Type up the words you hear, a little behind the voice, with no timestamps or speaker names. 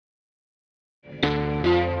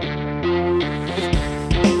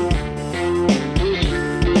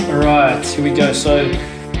right, here we go. So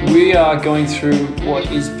we are going through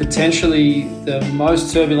what is potentially the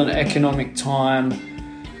most turbulent economic time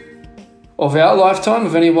of our lifetime,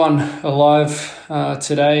 of anyone alive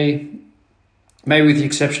today, maybe with the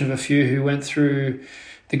exception of a few who went through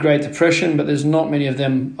the Great Depression, but there's not many of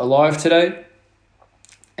them alive today.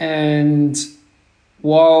 And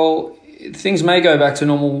while things may go back to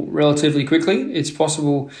normal relatively quickly, it's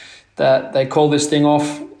possible that they call this thing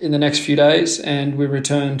off in the next few days and we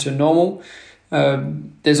return to normal.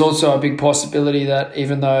 There's also a big possibility that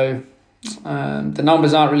even though the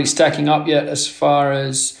numbers aren't really stacking up yet as far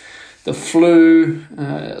as the flu,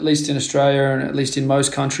 at least in Australia and at least in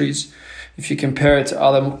most countries, if you compare it to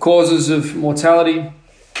other causes of mortality,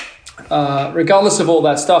 regardless of all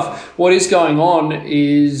that stuff, what is going on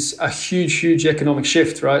is a huge economic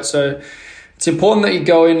shift, right? So it's important that you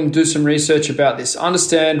go in and do some research about this,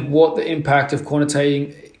 understand what the impact of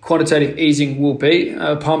quantitative easing will be,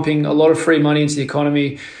 pumping a lot of free money into the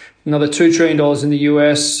economy, another $2 trillion in the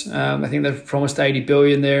US. I think they've promised 80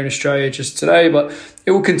 billion there in Australia just today, but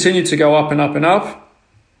it will continue to go up and up and up.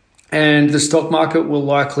 And the stock market will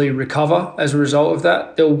likely recover as a result of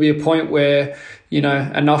that. There will be a point where,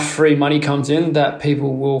 enough free money comes in that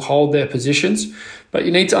people will hold their positions. But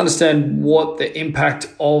you need to understand what the impact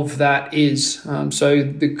of that is. So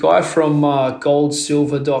the guy from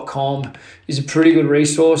goldsilver.com is a pretty good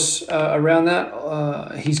resource around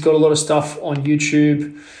that. He's got a lot of stuff on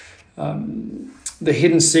YouTube. The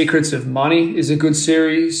Hidden Secrets of Money is a good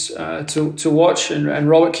series to watch. And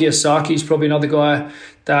Robert Kiyosaki is probably another guy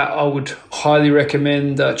that I would highly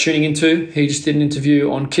recommend tuning into. He just did an interview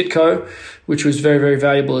on Kitco, which was very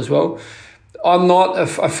valuable as well. I'm not a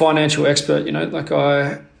financial expert,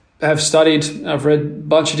 I have studied, I've read a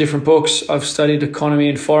bunch of different books. I've studied economy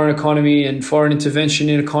and foreign intervention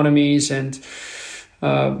in economies and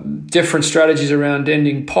different strategies around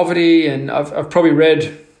ending poverty. And I've probably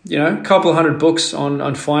read, a couple of hundred books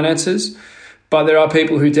on finances, but there are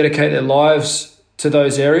people who dedicate their lives to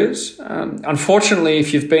those areas. Unfortunately,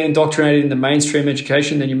 if you've been indoctrinated in the mainstream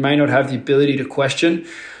education, then you may not have the ability to question.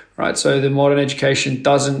 Right, so the modern education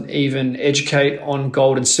doesn't even educate on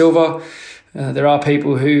gold and silver. There are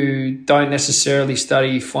people who don't necessarily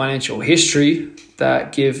study financial history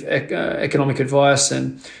that give economic advice.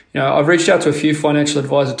 And, I've reached out to a few financial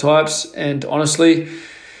advisor types, and honestly,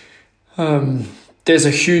 there's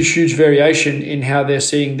a huge variation in how they're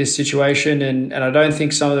seeing this situation. And I don't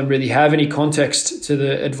think some of them really have any context to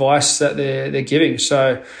the advice that they're giving.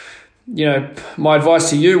 So, my advice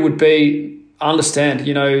to you would be, understand,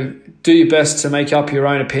 do your best to make up your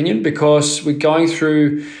own opinion, because we're going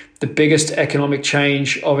through the biggest economic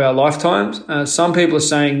change of our lifetimes. Some people are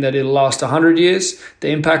saying that it'll last 100 years, the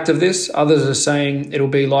impact of this. Others are saying it'll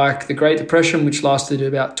be like the Great Depression, which lasted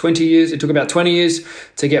about 20 years. It took about 20 years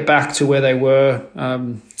to get back to where they were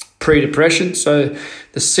pre-depression. So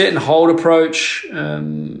the sit and hold approach,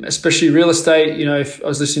 especially real estate, if I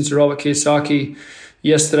was listening to Robert Kiyosaki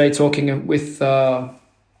yesterday talking with a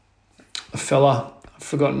fella, I've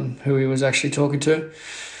forgotten who he was actually talking to,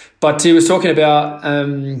 but he was talking about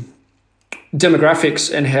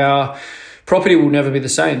demographics and how property will never be the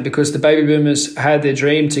same, because the baby boomers had their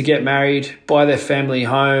dream to get married, buy their family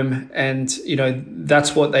home, and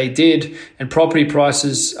that's what they did, and property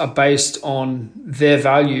prices are based on their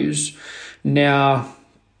values. Now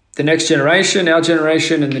the next generation, our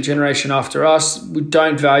generation and the generation after us, we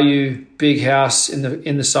don't value big house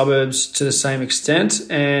in the suburbs to the same extent,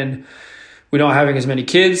 and we're not having as many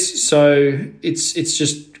kids. So it's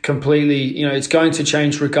just completely, it's going to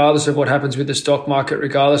change regardless of what happens with the stock market,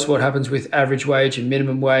 regardless of what happens with average wage and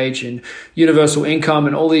minimum wage and universal income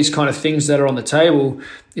and all these kind of things that are on the table.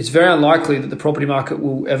 It's very unlikely that the property market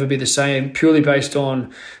will ever be the same, purely based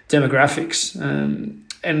on demographics.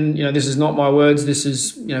 And this is not my words. This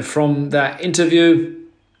is, from that interview.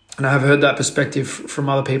 And I have heard that perspective from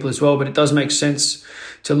other people as well, but it does make sense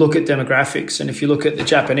to look at demographics. And if you look at the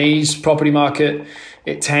Japanese property market,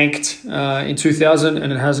 it tanked in 2000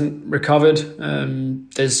 and it hasn't recovered.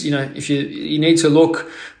 There's, if you need to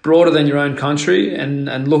look broader than your own country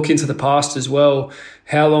and look into the past as well.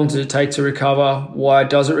 How long does it take to recover? Why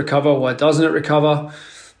does it recover? Why doesn't it recover?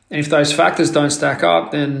 And if those factors don't stack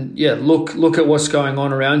up, then look at what's going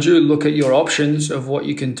on around you. Look at your options of what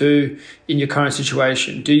you can do in your current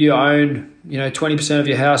situation. Do you own, 20% of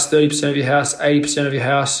your house, 30% of your house, 80% of your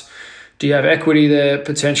house? Do you have equity there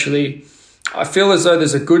potentially? I feel as though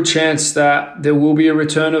there's a good chance that there will be a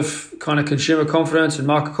return of kind of consumer confidence and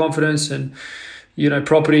market confidence, and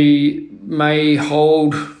property may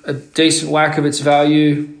hold a decent whack of its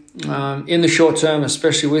value in the short term,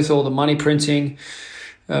 especially with all the money printing.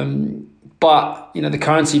 But, the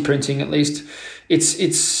currency printing, at least,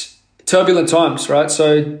 it's turbulent times, right?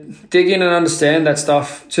 So dig in and understand that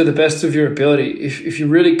stuff to the best of your ability. If you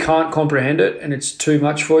really can't comprehend it and it's too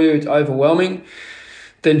much for you, it's overwhelming,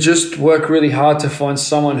 then just work really hard to find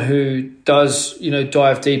someone who does,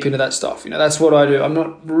 dive deep into that stuff. That's what I do. I'm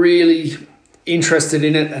not really interested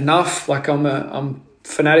in it enough. Like I'm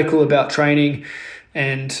fanatical about training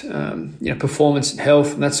and, performance and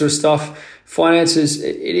health and that sort of stuff. Finances,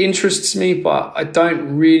 it interests me, but I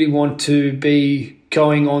don't really want to be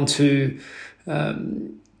going on to,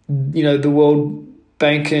 the World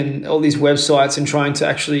Bank and all these websites and trying to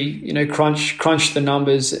actually, crunch the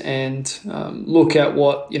numbers and look at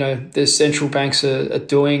what, the central banks are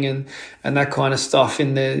doing and that kind of stuff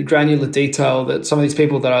in the granular detail that some of these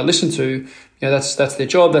people that I listen to, that's their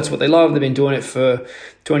job. That's what they love. They've been doing it for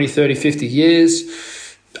 20, 30, 50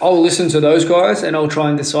 years. I'll listen to those guys and I'll try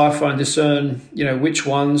and decipher and discern, which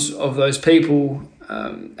ones of those people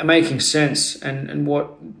are making sense and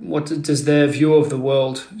what does their view of the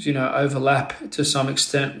world, overlap to some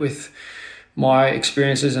extent with my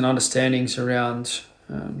experiences and understandings around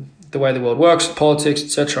the way the world works, politics,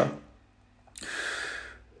 etc.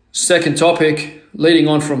 Second topic, leading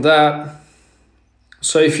on from that.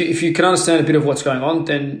 So if you can understand a bit of what's going on,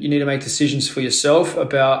 then you need to make decisions for yourself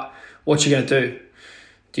about what you're going to do.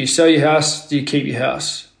 Do you sell your house? Do you keep your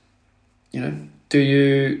house? Do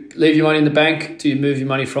you leave your money in the bank? Do you move your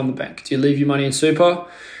money from the bank? Do you leave your money in super?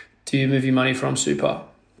 Do you move your money from super?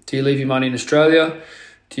 Do you leave your money in Australia?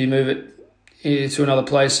 Do you move it to another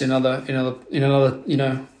place, in another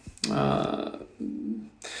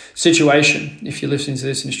situation? If you're listening to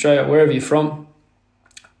this in Australia, wherever you're from,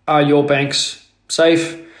 are your banks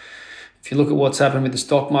safe? If you look at what's happened with the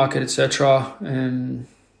stock market, etc., and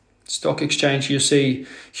stock exchange, you'll see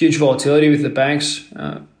huge volatility with the banks.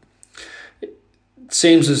 It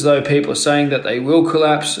seems as though people are saying that they will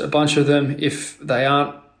collapse, a bunch of them, if they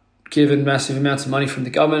aren't given massive amounts of money from the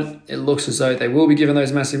government. It looks as though they will be given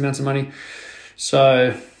those massive amounts of money.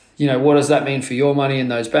 So, what does that mean for your money in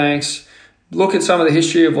those banks? Look at some of the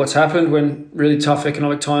history of what's happened when really tough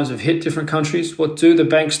economic times have hit different countries. What do the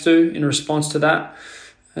banks do in response to that?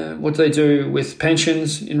 What do they do with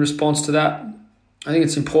pensions in response to that? I think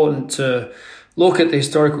it's important to look at the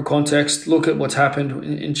historical context, look at what's happened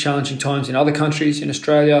in challenging times in other countries. In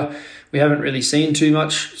Australia, we haven't really seen too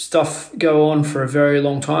much stuff go on for a very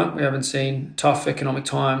long time. We haven't seen tough economic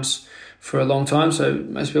times for a long time. So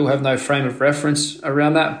most people have no frame of reference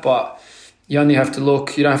around that, but you only have to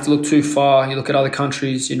look, you don't have to look too far. You look at other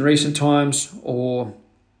countries in recent times or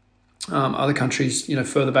other countries,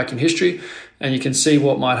 further back in history, and you can see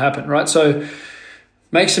what might happen, right? So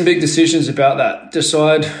make some big decisions about that.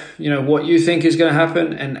 Decide, what you think is going to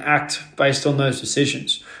happen and act based on those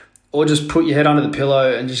decisions. Or just put your head under the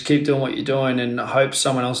pillow and just keep doing what you're doing and hope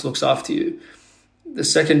someone else looks after you. The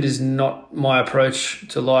second is not my approach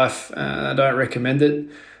to life. I don't recommend it.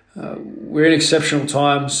 We're in exceptional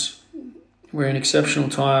times.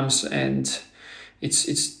 And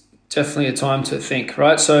it's definitely a time to think,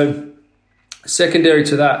 right? So secondary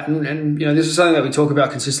to that, and this is something that we talk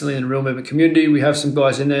about consistently in the Real Movement community. We have some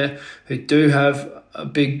guys in there who do have a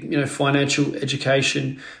big, financial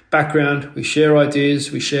education background. We share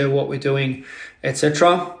ideas, we share what we're doing,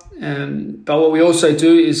 etc. But what we also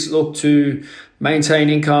do is look to maintain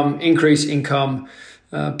income, increase income,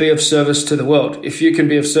 be of service to the world. If you can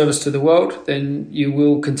be of service to the world, then you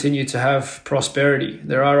will continue to have prosperity.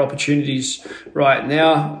 There are opportunities right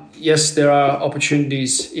now. Yes, there are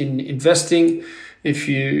opportunities in investing. If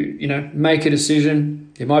you, make a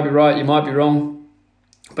decision, you might be right, you might be wrong,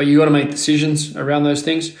 but you got to make decisions around those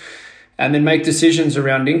things and then make decisions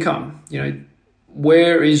around income.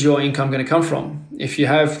 Where is your income going to come from? If you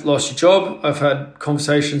have lost your job, I've had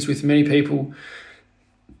conversations with many people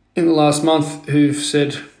in the last month who've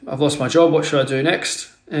said, I've lost my job, what should I do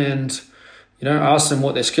next? And, ask them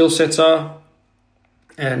what their skill sets are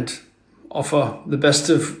and offer the best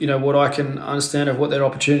of, what I can understand of what their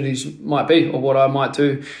opportunities might be or what I might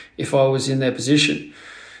do if I was in their position.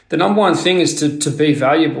 The number one thing is to be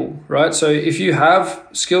valuable, right? So if you have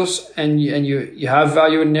skills and you have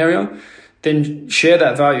value in an area, then share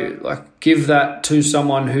that value, like give that to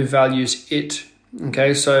someone who values it.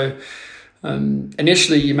 Okay, so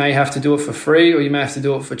initially you may have to do it for free or you may have to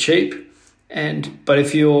do it for cheap, but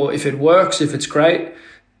if it works, if it's great,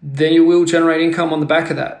 then you will generate income on the back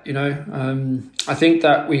of that. I think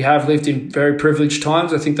that we have lived in very privileged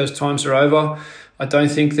times. I think those times are over. I don't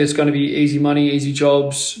think there's going to be easy money, easy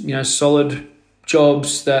jobs, solid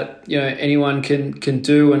jobs that anyone can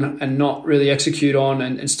do and not really execute on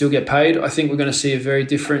and still get paid. I think we're going to see a very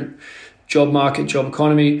different job market, job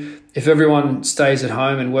economy. if everyone stays at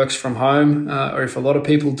home and works from home, or if a lot of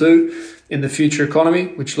people do in the future economy,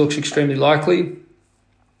 which looks extremely likely,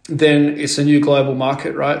 then it's a new global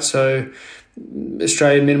market, right? So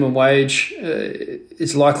Australian minimum wage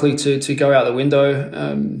is likely to go out the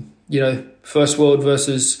window. First world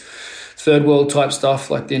versus third world type stuff,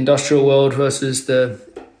 like the industrial world versus the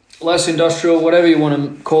less industrial, whatever you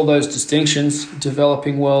want to call those distinctions,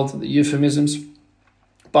 developing world, the euphemisms.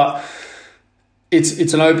 But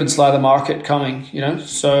it's an open slather market coming,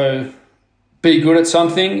 so be good at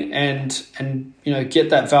something and get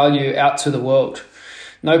that value out to the world.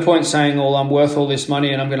 No point saying, well, I'm worth all this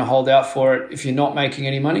money and I'm going to hold out for it if you're not making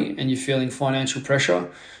any money and you're feeling financial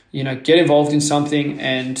pressure. Get involved in something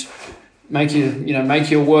and make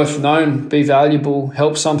your worth known, be valuable,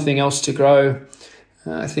 help something else to grow.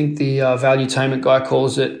 I think the Valuetainment guy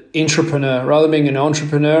calls it intrapreneur. Rather than being an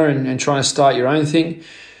entrepreneur and trying to start your own thing,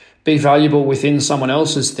 be valuable within someone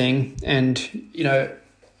else's thing, and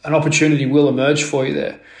an opportunity will emerge for you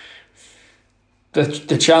there.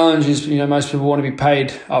 The challenge is, most people want to be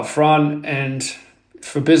paid up front, and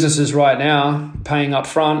for businesses right now, paying up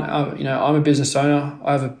front, I'm a business owner.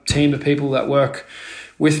 I have a team of people that work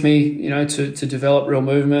with me, to develop real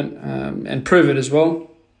movement and prove it as well.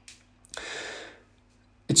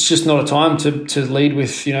 It's just not a time to lead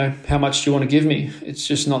with, how much do you want to give me? It's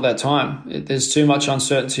just not that time. There's too much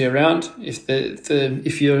uncertainty around.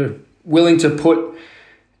 If you're willing to put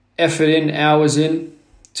effort in, hours in,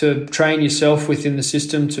 to train yourself within the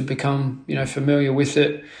system to become, familiar with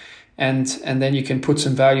it, and then you can put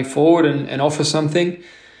some value forward and offer something,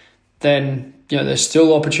 then, there's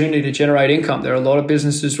still opportunity to generate income. There are a lot of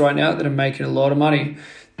businesses right now that are making a lot of money.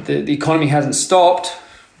 The economy hasn't stopped,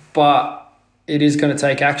 but it is going to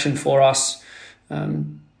take action for us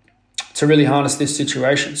to really harness this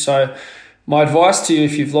situation. So my advice to you,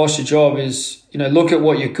 if you've lost your job, is, look at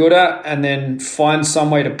what you're good at and then find some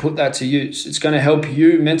way to put that to use. It's going to help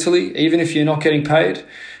you mentally, even if you're not getting paid.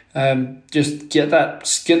 Just get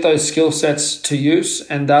those skill sets to use,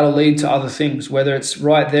 and that'll lead to other things, whether it's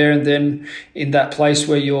right there and then in that place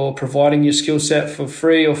where you're providing your skill set for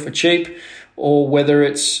free or for cheap, or whether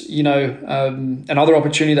it's, another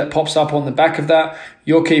opportunity that pops up on the back of that.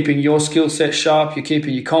 You're keeping your skill set sharp, you're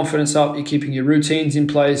keeping your confidence up, you're keeping your routines in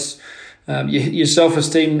place. Your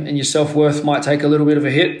self-esteem and your self-worth might take a little bit of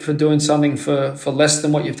a hit for doing something for less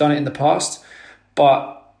than what you've done it in the past.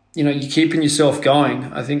 But, you're keeping yourself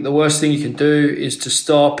going. I think the worst thing you can do is to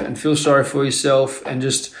stop and feel sorry for yourself and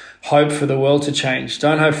just hope for the world to change.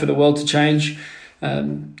 Don't hope for the world to change.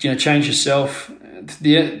 Change yourself. To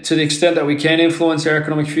the extent that we can influence our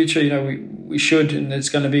economic future, we should, and there's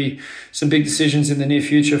going to be some big decisions in the near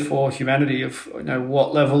future for humanity of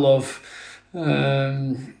what level of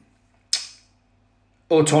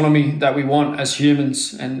autonomy that we want as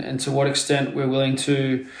humans, and to what extent we're willing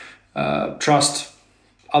to trust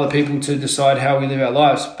other people to decide how we live our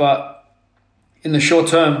lives. But in the short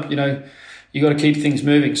term, you got to keep things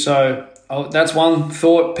moving. So that's one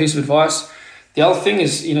piece of advice. The other thing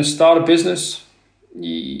is, start a business.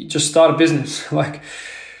 You just start a business. Like,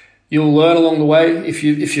 you'll learn along the way. If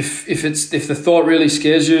the thought really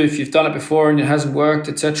scares you, if you've done it before and it hasn't worked,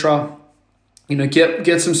 etc.,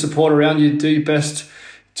 get some support around you. Do your best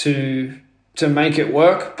to make it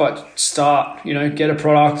work, but start. Get a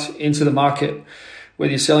product into the market.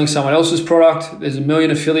 Whether you're selling someone else's product, there's a million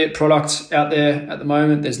affiliate products out there at the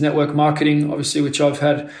moment. There's network marketing, obviously, which I've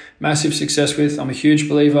had massive success with. I'm a huge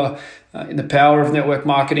believer in the power of network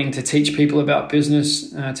marketing to teach people about business,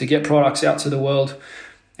 to get products out to the world,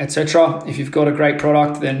 etc. If you've got a great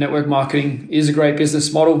product, then network marketing is a great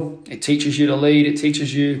business model. It teaches you to lead. It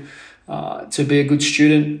teaches you to be a good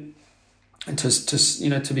student and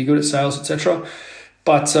to be good at sales, etc.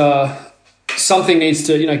 But something needs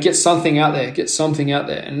to, get something out there.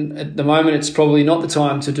 And at the moment, it's probably not the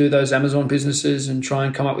time to do those Amazon businesses and try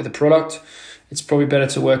and come up with a product. It's probably better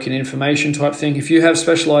to work in information type thing. If you have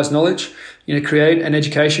specialized knowledge, create an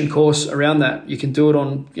education course around that. You can do it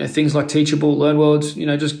on things like Teachable,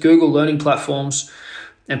 LearnWorlds, just Google learning platforms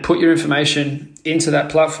and put your information into that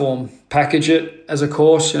platform, package it as a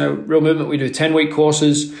course. Real Movement, we do 10-week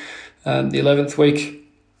courses. The 11th week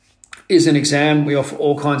is an exam. We offer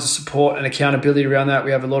all kinds of support and accountability around that.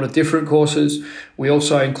 We have a lot of different courses. We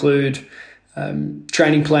also include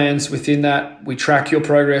training plans within that. We track your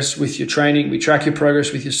progress with your training. We track your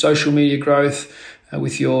progress with your social media growth,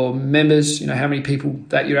 with your members, how many people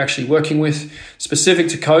that you're actually working with. Specific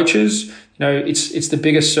to coaches, it's the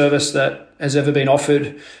biggest service that has ever been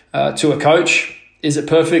offered to a coach. Is it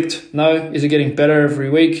perfect? No. Is it getting better every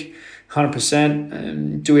week?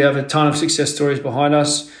 100%. Do we have a ton of success stories behind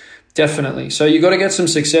us? Definitely. So you got to get some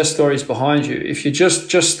success stories behind you. If you're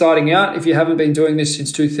just starting out, if you haven't been doing this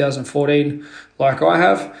since 2014, like I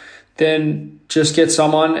have, then just get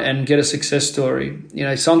someone and get a success story. You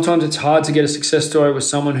know, sometimes it's hard to get a success story with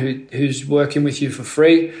someone who's working with you for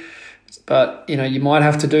free, but you know, you might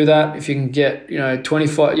have to do that. If you can get,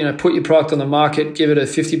 25, put your product on the market, give it a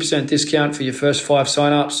 50% discount for your first 5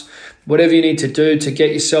 signups, whatever you need to do to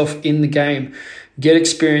get yourself in the game. Get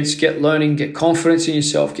experience, get learning, get confidence in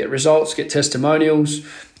yourself, get results, get testimonials,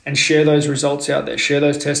 and share those results out there. Share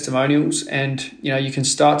those testimonials, and you can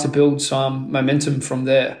start to build some momentum from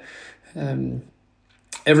there.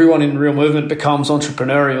 Everyone in Real Movement becomes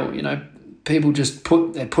entrepreneurial. People just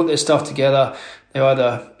put their stuff together. They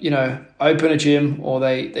either open a gym or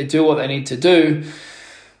they do what they need to do.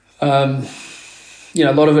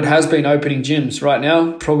 A lot of it has been opening gyms. Right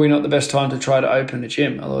now, probably not the best time to try to open a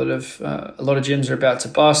gym. A lot of gyms are about to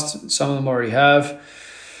bust. Some of them already have.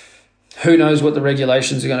 Who knows what the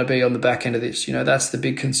regulations are going to be on the back end of this? That's the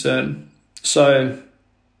big concern. So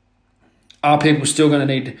are people still going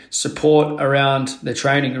to need support around their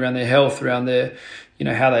training, around their health, around their,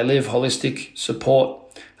 how they live, holistic support?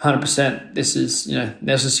 100%. This is,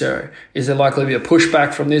 necessary. Is there likely to be a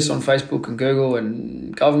pushback from this on Facebook and Google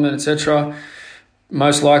and government, etc.?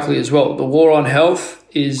 Most likely as well. The war on health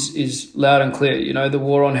is loud and clear. The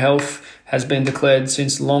war on health has been declared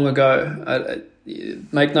since long ago.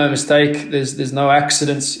 Make no mistake, there's no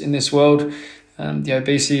accidents in this world. The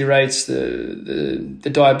obesity rates, the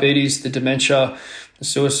diabetes, the dementia, the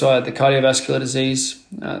suicide, the cardiovascular disease.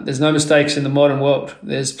 There's no mistakes in the modern world.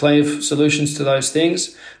 There's plenty of solutions to those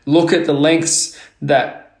things. Look at the lengths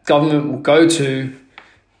that government will go to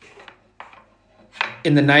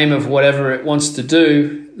in the name of whatever it wants to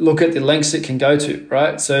do. Look at the lengths it can go to,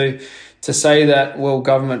 right? So to say that, well,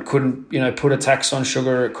 government couldn't, put a tax on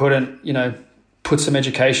sugar, it couldn't, put some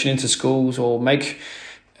education into schools or make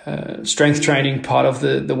strength training part of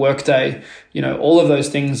the workday, all of those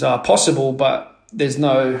things are possible, but there's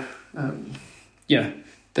no,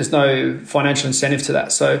 there's no financial incentive to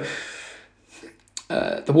that. So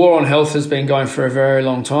the war on health has been going for a very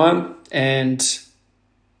long time, and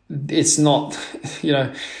it's not,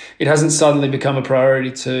 it hasn't suddenly become a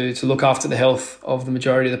priority to look after the health of the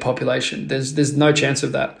majority of the population. There's no chance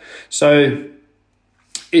of that. So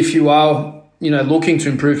if you are, looking to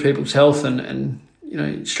improve people's health and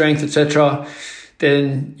strength, etc.,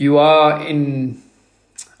 then you are in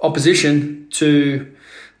opposition to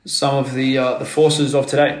some of the forces of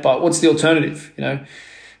today. But what's the alternative?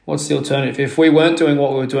 What's the alternative? If we weren't doing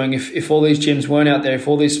what we were doing, if all these gyms weren't out there, if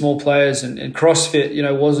all these small players and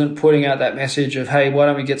CrossFit, wasn't putting out that message of, hey, why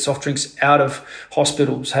don't we get soft drinks out of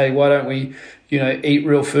hospitals? Hey, why don't we, eat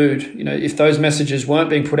real food? If those messages weren't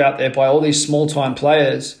being put out there by all these small time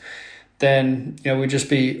players, then, we'd just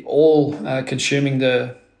be all consuming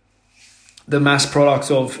the mass products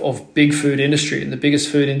of big food industry. And the biggest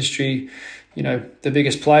food industry, the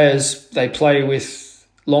biggest players, they play with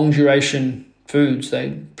long duration foods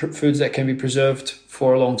that can be preserved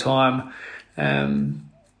for a long time.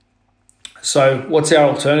 So what's our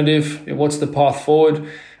alternative? What's the path forward?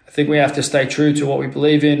 I think we have to stay true to what we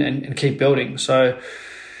believe in and keep building. So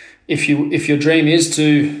if your dream is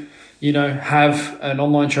to, have an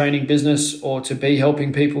online training business or to be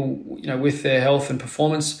helping people, with their health and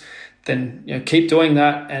performance, then, keep doing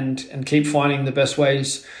that and keep finding the best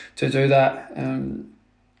ways to do that.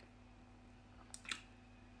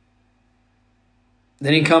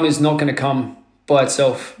 Then income is not going to come by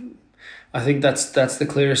itself. I think that's the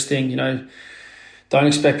clearest thing. Don't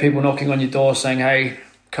expect people knocking on your door saying, hey,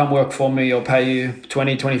 come work for me, or pay you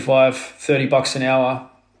 20, 25, 30 bucks an hour.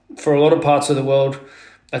 For a lot of parts of the world,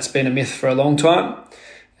 that's been a myth for a long time,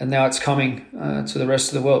 and now it's coming to the rest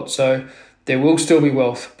of the world. So there will still be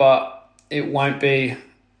wealth, but it won't be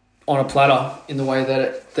on a platter in the way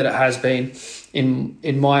that it has been,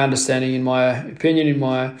 in my understanding, in my opinion, in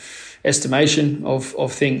my estimation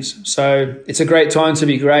of things. So it's a great time to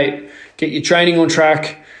be great. Get your training on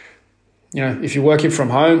track. If you're working from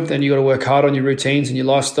home, then you got to work hard on your routines and your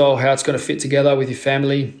lifestyle, how it's going to fit together with your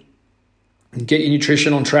family. And get your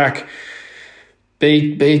nutrition on track.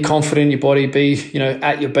 Be confident in your body. Be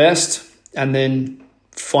at your best, and then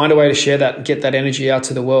find a way to share that and get that energy out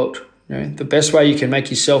to the world. The best way you can make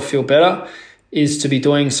yourself feel better is to be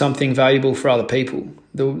doing something valuable for other people.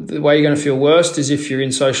 The way you're going to feel worst is if you're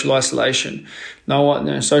in social isolation.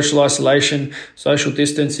 Social isolation, social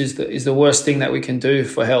distance is the worst thing that we can do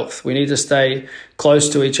for health. We need to stay close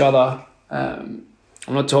to each other. I'm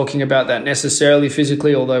not talking about that necessarily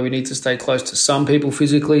physically, although we need to stay close to some people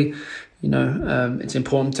physically. It's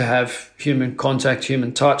important to have human contact,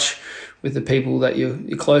 human touch with the people that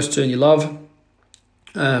you're close to and you love.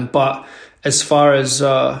 But as far as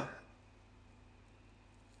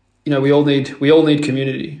we all need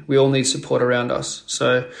community. We all need support around us.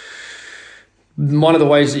 So one of the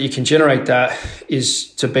ways that you can generate that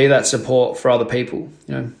is to be that support for other people.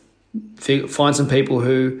 Find some people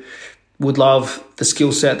who would love the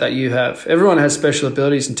skill set that you have. Everyone has special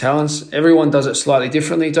abilities and talents. Everyone does it slightly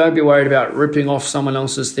differently. Don't be worried about ripping off someone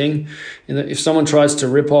else's thing. If someone tries to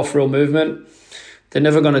rip off Real Movement, they're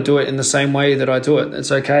never going to do it in the same way that I do it.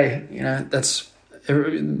 It's okay.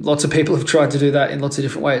 Lots of people have tried to do that in lots of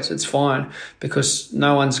different ways. It's fine, because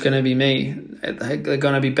no one's going to be me. They're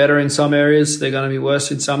going to be better in some areas. They're going to be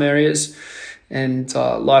worse in some areas, and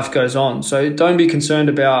life goes on. So don't be concerned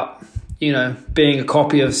about being a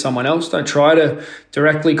copy of someone else. Don't try to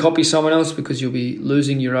directly copy someone else, because you'll be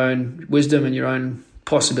losing your own wisdom and your own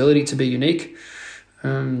possibility to be unique.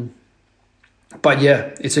 But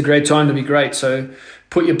yeah, it's a great time to be great. So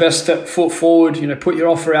put your best foot forward, put your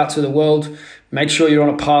offer out to the world. Make sure you're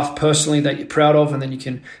on a path personally that you're proud of, and then you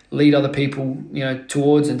can lead other people,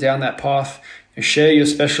 towards and down that path. And share your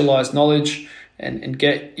specialized knowledge and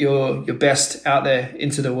get your best out there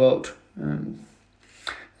into the world.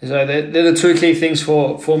 So they're the two key things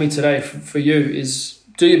for me today. For you is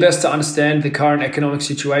do your best to understand the current economic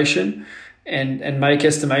situation and make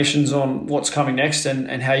estimations on what's coming next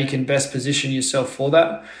and how you can best position yourself for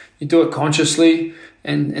that. You do it consciously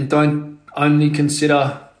and don't only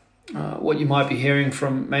consider what you might be hearing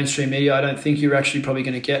from mainstream media. I don't think you're actually probably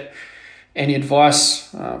going to get any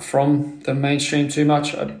advice from the mainstream too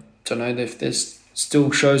much. I don't know if there's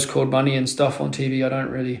still shows called Money and stuff on TV. I don't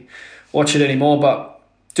really watch it anymore, but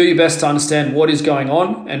do your best to understand what is going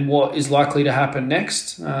on and what is likely to happen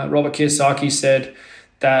next. Robert Kiyosaki said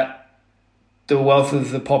that the wealth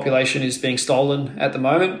of the population is being stolen at the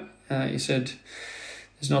moment. He said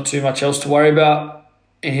there's not too much else to worry about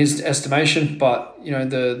in his estimation, but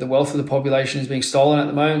the wealth of the population is being stolen at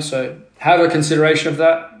the moment. So have a consideration of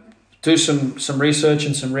that. Do some research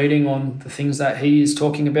and some reading on the things that he is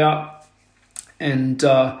talking about, and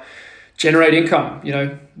generate income.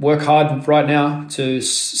 Work hard right now to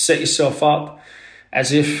set yourself up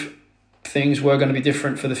as if things were going to be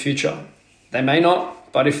different for the future. They may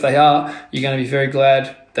not, but if they are, you're going to be very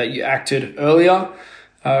glad that you acted earlier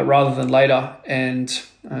rather than later. And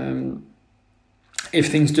if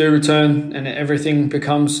things do return and everything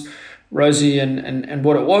becomes rosy and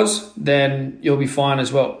what it was, then you'll be fine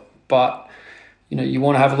as well. But you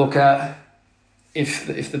want to have a look at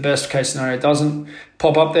if the best case scenario doesn't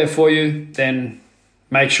pop up there for you, then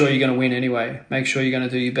make sure you're going to win anyway. Make sure you're going to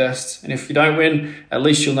do your best. And if you don't win, at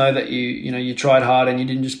least you'll know that you tried hard and you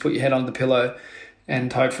didn't just put your head on the pillow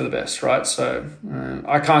and hope for the best, right? So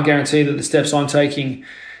I can't guarantee that the steps I'm taking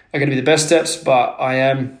are going to be the best steps, but I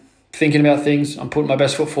am thinking about things. I'm putting my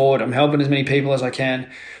best foot forward. I'm helping as many people as I can.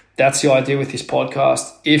 That's the idea with this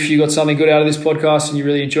podcast. If you got something good out of this podcast and you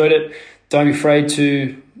really enjoyed it, don't be afraid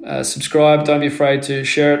to subscribe. Don't be afraid to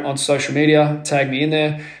share it on social media. Tag me in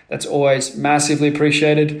there. That's always massively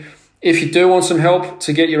appreciated. If you do want some help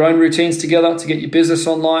to get your own routines together, to get your business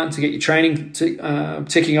online, to get your training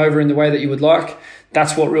ticking over in the way that you would like,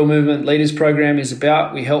 that's what Real Movement Leaders Program is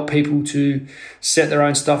about. We help people to set their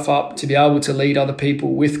own stuff up, to be able to lead other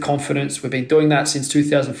people with confidence. We've been doing that since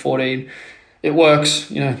 2014. It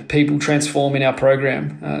works. People transform in our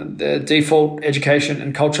program. The default education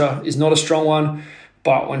and culture is not a strong one,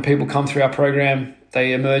 but when people come through our program,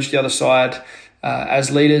 they emerge the other side as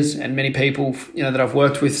leaders. And many people that I've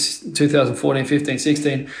worked with 2014, 15,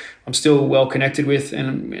 16, I'm still well connected with,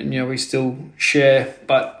 and we still share,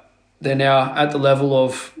 but they're now at the level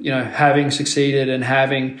of having succeeded and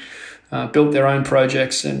having built their own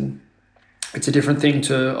projects. And it's a different thing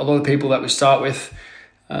to a lot of people that we start with.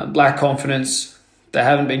 Lack confidence. They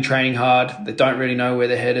haven't been training hard. They don't really know where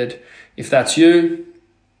they're headed. If that's you,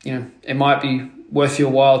 it might be worth your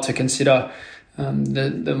while to consider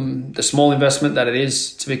the small investment that it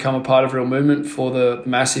is to become a part of Real Movement for the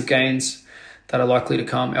massive gains that are likely to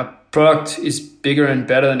come. Our product is bigger and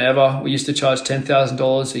better than ever. We used to charge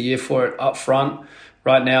 $10,000 a year for it up front.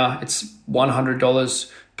 Right now, it's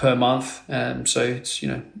 $100 per month. So it's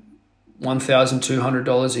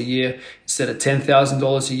 $1,200 a year instead of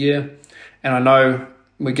 $10,000 a year. And I know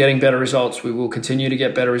we're getting better results. We will continue to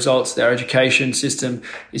get better results. Our education system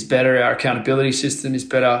is better. Our accountability system is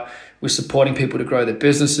better. We're supporting people to grow their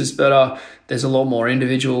businesses better. There's a lot more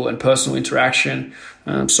individual and personal interaction.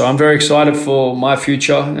 So I'm very excited for my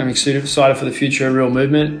future. I'm excited for the future of Real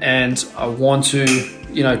Movement. And I want to,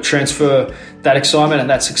 transfer that excitement and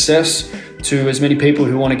that success to as many people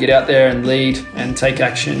who want to get out there and lead and take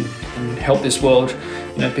action and help this world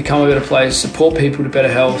become a better place, support people to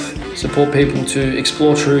better health, support people to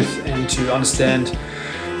explore truth and to understand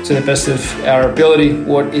to the best of our ability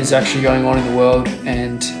what is actually going on in the world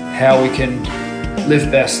and how we can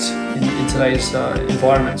live best in today's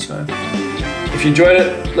environment. So if you enjoyed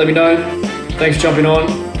it, let me know. Thanks for jumping on.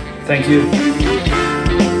 Thank you.